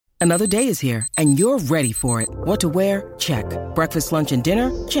Another day is here, and you're ready for it. What to wear? Check. Breakfast, lunch, and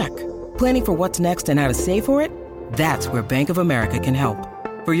dinner? Check. Planning for what's next and how to save for it? That's where Bank of America can help.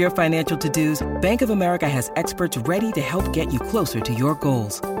 For your financial to-dos, Bank of America has experts ready to help get you closer to your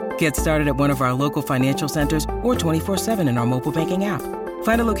goals. Get started at one of our local financial centers or 24/7 in our mobile banking app.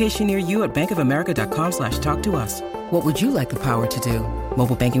 Find a location near you at bankofamerica.com/talktous. What would you like the power to do?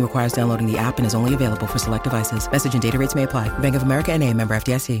 Mobile banking requires downloading the app and is only available for select devices. Message and data rates may apply. Bank of America N.A., member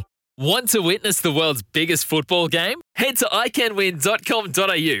FDIC. Want to witness the world's biggest football game? Head to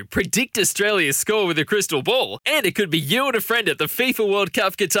iCanWin.com.au, predict Australia's score with a crystal ball, and it could be you and a friend at the FIFA World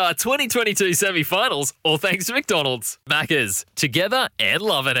Cup Qatar 2022 semi-finals, all thanks to McDonald's. Maccas, together and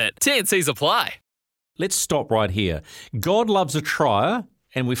loving it. TNCs apply. Let's stop right here. God loves a trier,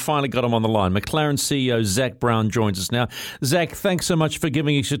 and we finally got him on the line. McLaren CEO Zak Brown joins us now. Zak, thanks so much for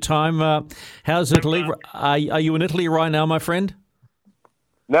giving us your time. How's Italy? Are you in Italy right now, my friend?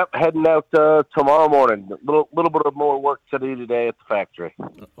 Nope, heading out tomorrow morning. A little bit of more work to do today at the factory.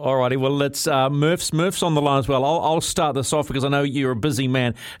 All righty. Well, let's Murph's on the line as well. I'll start this off because I know you're a busy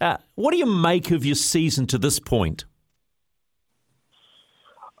man. What do you make of your season to this point?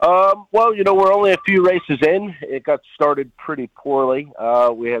 Well, we're only a few races in. It got started pretty poorly.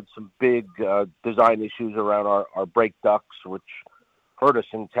 We had some big design issues around our brake ducts, which hurt us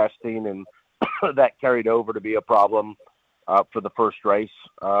in testing, and that carried over to be a problem for the first race,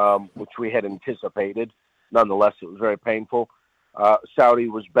 which we had anticipated. Nonetheless, it was very painful. Saudi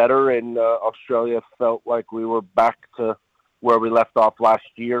was better, and Australia felt like we were back to where we left off last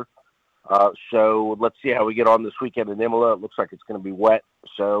year. So let's see how we get on this weekend in Imola. It looks like it's going to be wet,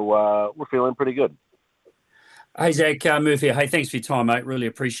 so we're feeling pretty good. Hey, Zak, Murphy. Hey, thanks for your time, mate. Really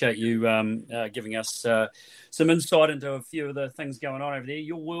appreciate you giving us some insight into a few of the things going on over there.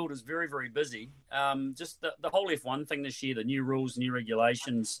 Your world is very, very busy. Just the whole F1 thing this year, the new rules, new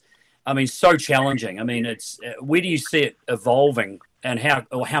regulations, I mean, so challenging. I mean, it's where do you see it evolving, and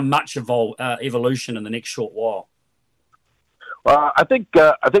how much evolution in the next short while? I think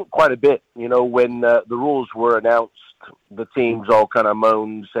quite a bit. When the rules were announced, the teams all kind of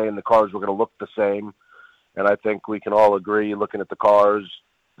moaned, saying the cars were going to look the same. And I think we can all agree, looking at the cars,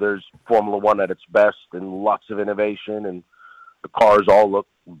 there's Formula One at its best and lots of innovation, and the cars all look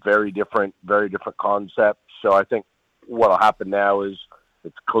very different concepts. So I think what will happen now is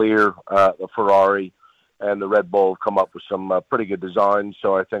it's clear the Ferrari and the Red Bull have come up with some pretty good designs.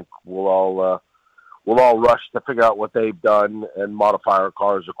 So I think we'll all rush to figure out what they've done and modify our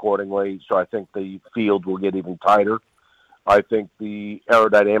cars accordingly. So I think the field will get even tighter. I think the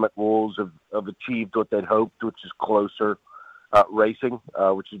aerodynamic rules have achieved what they'd hoped, which is closer racing,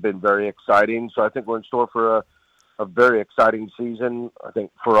 which has been very exciting. So I think we're in store for a very exciting season. I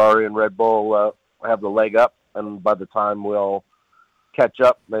think Ferrari and Red Bull have the leg up, and by the time we'll catch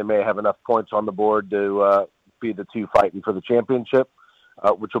up, they may have enough points on the board to be the two fighting for the championship,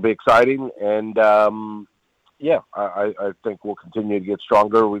 which will be exciting. And, I think we'll continue to get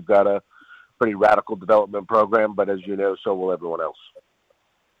stronger. We've got a pretty radical development program, but as you know, so will everyone else.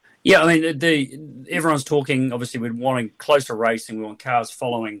 Yeah, I mean, everyone's talking, obviously, we're wanting closer racing, we want cars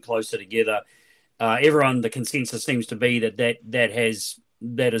following closer together. The consensus seems to be that has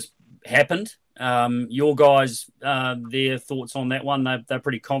happened. Your guys, their thoughts on that one, they're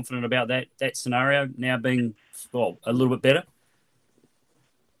pretty confident about that scenario now being, a little bit better?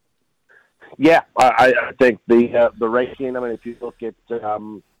 Yeah, I think the racing, I mean, if you look at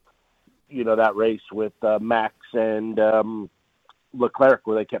that race with Max and Leclerc,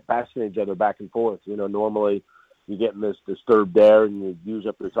 where they kept passing each other back and forth. Normally you get in this disturbed air and you use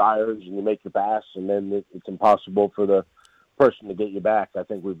up your tires and you make your pass, and then it's impossible for the person to get you back. I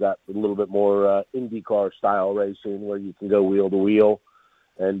think we've got a little bit more IndyCar style racing where you can go wheel to wheel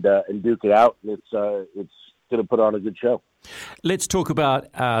and duke it out. It's going to put on a good show. Let's talk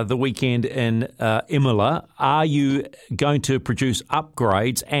about the weekend in Imola. Are you going to produce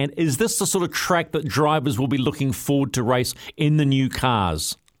upgrades, and is this the sort of track that drivers will be looking forward to race in the new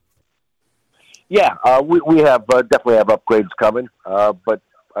cars? Yeah, we have definitely have upgrades coming, but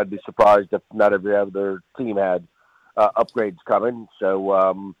I'd be surprised if not every other team had upgrades coming.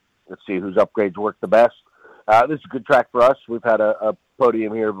 So let's see whose upgrades work the best. This is a good track for us. We've had a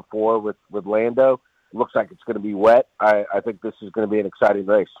podium here before with Lando. Looks like it's going to be wet. I think this is going to be an exciting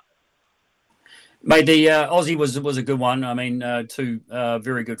race. Mate, the Aussie was a good one. I mean, two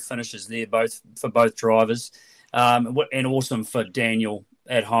very good finishes there, for both drivers, and awesome for Daniel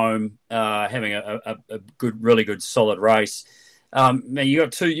at home, having a good, really good, solid race. Man, you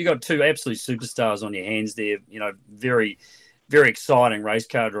got two absolute superstars on your hands there. Very, very exciting race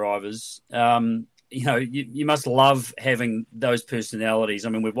car drivers. you must love having those personalities. I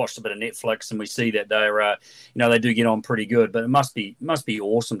mean, we've watched a bit of Netflix and we see that they're, they do get on pretty good. But it must be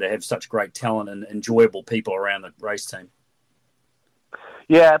awesome to have such great talent and enjoyable people around the race team.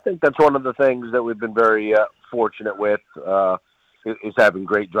 Yeah, I think that's one of the things that we've been very fortunate with is having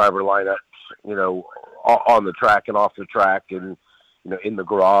great driver lineups, on the track and off the track, and in the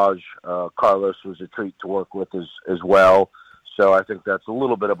garage. Carlos was a treat to work with as well. So I think that's a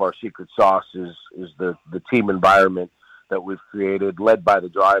little bit of our secret sauce is the team environment that we've created, led by the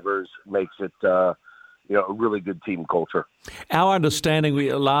drivers, makes it a really good team culture. Our understanding,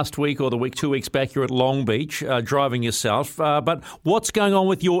 last week or the week 2 weeks back, you're at Long Beach driving yourself. But what's going on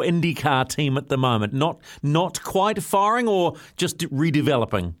with your IndyCar team at the moment? Not quite firing, or just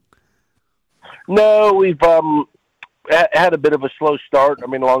redeveloping? No, we've had a bit of a slow start. I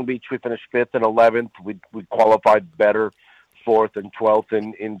mean, Long Beach, we finished 5th and 11th. We qualified better 4th and 12th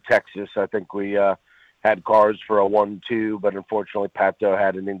in Texas. I think we had cars for a 1-2, but unfortunately Pato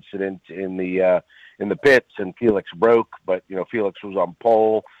had an incident in the pits and Felix broke, but Felix was on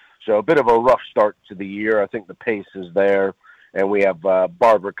pole. So a bit of a rough start to the year. I think the pace is there, and we have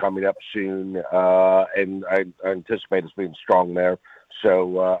Barber coming up soon, and I anticipate us being strong there.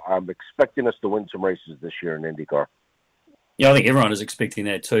 So I'm expecting us to win some races this year in IndyCar. Yeah, I think everyone is expecting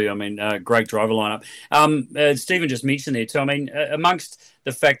that too. I mean, great driver lineup. Stephen just mentioned there too. I mean, amongst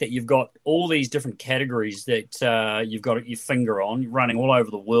the fact that you've got all these different categories that you've got your finger on, running all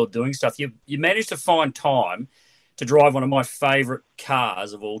over the world doing stuff, you managed to find time to drive one of my favourite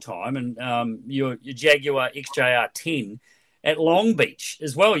cars of all time, and your Jaguar XJR10 at Long Beach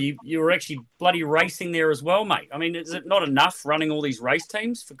as well. You were actually bloody racing there as well, mate. I mean, is it not enough running all these race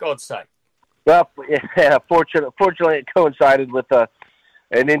teams, for God's sake? Well, yeah, fortunately it coincided with an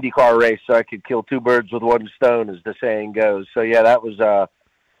IndyCar race, so I could kill two birds with one stone, as the saying goes. So yeah, that was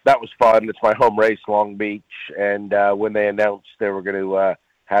fun. It's my home race, Long Beach, and when they announced they were going to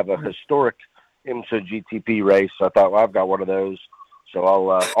have a historic IMSA GTP race, I thought, well, I've got one of those, so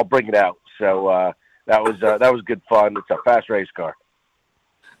I'll bring it out. So that was good fun. It's a fast race car.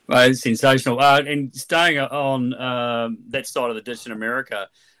 Well, it's sensational. And staying on that side of the ditch in America,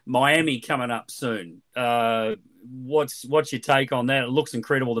 Miami coming up soon. What's your take on that? It looks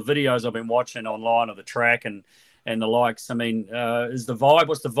incredible. The videos I've been watching online of the track and the likes. I mean, what's the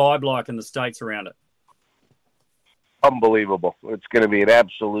vibe like in the States around it? Unbelievable. It's going to be an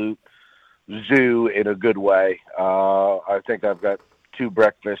absolute zoo in a good way. I think I've got 2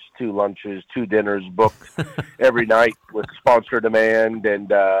 breakfasts, 2 lunches, 2 dinners booked every night with sponsor demand, and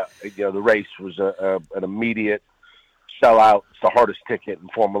the race was an immediate sellout. It's the hardest ticket in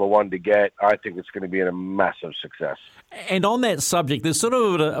Formula One to get. I think it's going to be a massive success. And on that subject, there's sort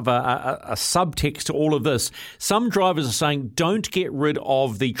of a subtext to all of this. Some drivers are saying don't get rid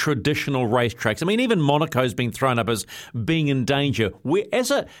of the traditional racetracks. I mean, even Monaco's been thrown up as being in danger. As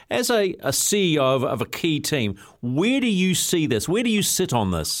a CEO of a key team, where do you see this? Where do you sit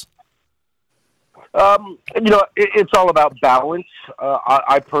on this? It's all about balance.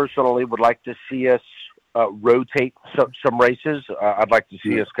 I personally would like to see us rotate some races. I'd like to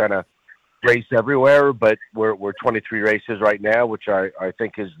see us kind of race everywhere, but we're 23 races right now, which I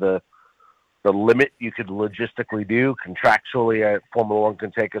think is the limit you could logistically do. Contractually, Formula One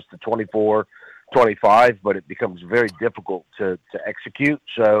can take us to 24, 25, but it becomes very difficult to execute.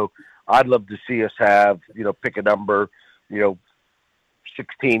 So I'd love to see us have, pick a number,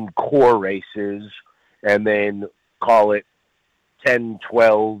 16 core races, and then call it 10,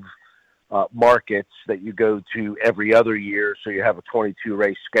 12 markets that you go to every other year, so you have a 22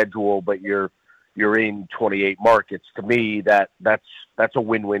 race schedule, but you're in 28 markets. To me, that's a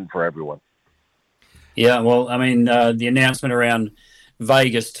win-win for everyone. Yeah, well, I mean, the announcement around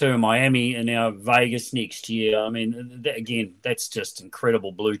Vegas too, Miami, and now Vegas next year. I mean, again, that's just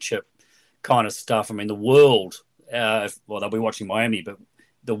incredible blue chip kind of stuff. I mean, the world, they'll be watching Miami, but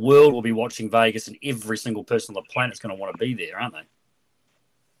the world will be watching Vegas, and every single person on the planet is going to want to be there, aren't they?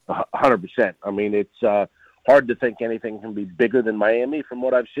 100%. I mean, it's hard to think anything can be bigger than Miami from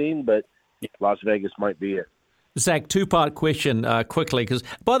what I've seen, but Las Vegas might be it. Zach, 2-part question quickly, because,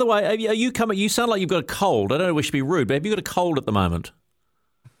 by the way, are you coming? You sound like you've got a cold. I don't know if we should be rude, but have you got a cold at the moment?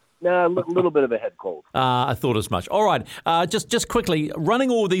 No, a little bit of a head cold. I thought as much. All right, just quickly, running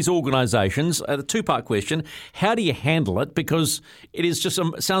all these organisations, the 2-part question, how do you handle it? Because it is just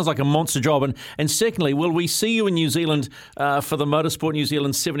sounds like a monster job. And secondly, will we see you in New Zealand for the Motorsport New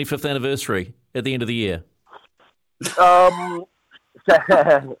Zealand 75th anniversary at the end of the year? So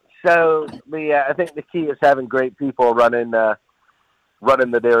I think the key is having great people running the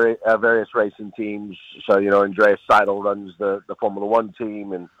various racing teams. So, Andreas Seidel runs the Formula One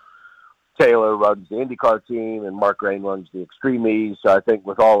team, and Taylor runs the IndyCar team, and Mark Rain runs the Extreme E. So I think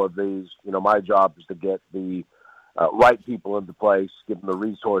with all of these, my job is to get the right people into place, give them the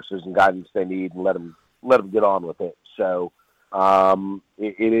resources and guidance they need, and let them get on with it. So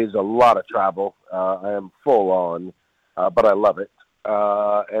it is a lot of travel. I am full on, but I love it.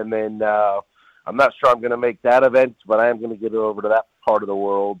 And then I'm not sure I'm going to make that event, but I am going to get over to that part of the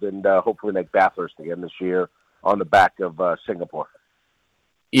world and hopefully make Bathurst again this year on the back of Singapore.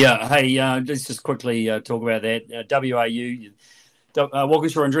 Yeah, hey, let's just quickly talk about that. WAU,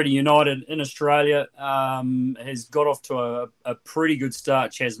 Walkinshaw Andretti United in Australia, has got off to a pretty good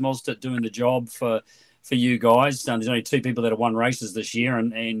start. Chaz Mostert doing the job for you guys. There's only two people that have won races this year,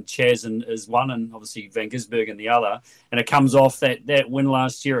 and Chaz is one, and obviously Van Gisbergen the other. And it comes off that win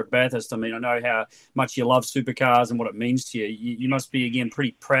last year at Bathurst. I mean, I know how much you love supercars and what it means to you. You must be, again,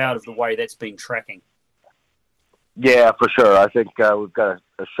 pretty proud of the way that's been tracking. Yeah, for sure. I think we've got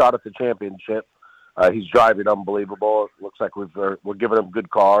a shot at the championship. He's driving unbelievable. It looks like we're giving him good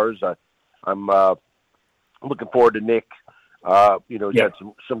cars. I'm looking forward to Nick. He's had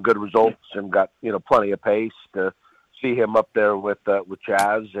some good results and got plenty of pace to see him up there with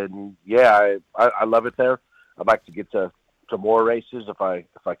Chaz. And yeah, I love it there. I'd like to get to more races if I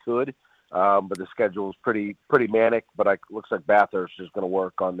could, but the schedule is pretty manic. But it looks like Bathurst is going to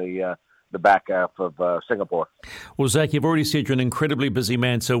work on the back half of Singapore. Well, Zach, you've already said you're an incredibly busy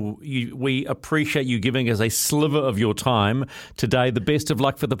man, so we appreciate you giving us a sliver of your time today. The best of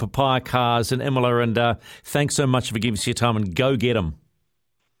luck for the Papaya cars in Imola, and thanks so much for giving us your time, and go get them.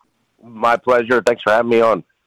 My pleasure. Thanks for having me on.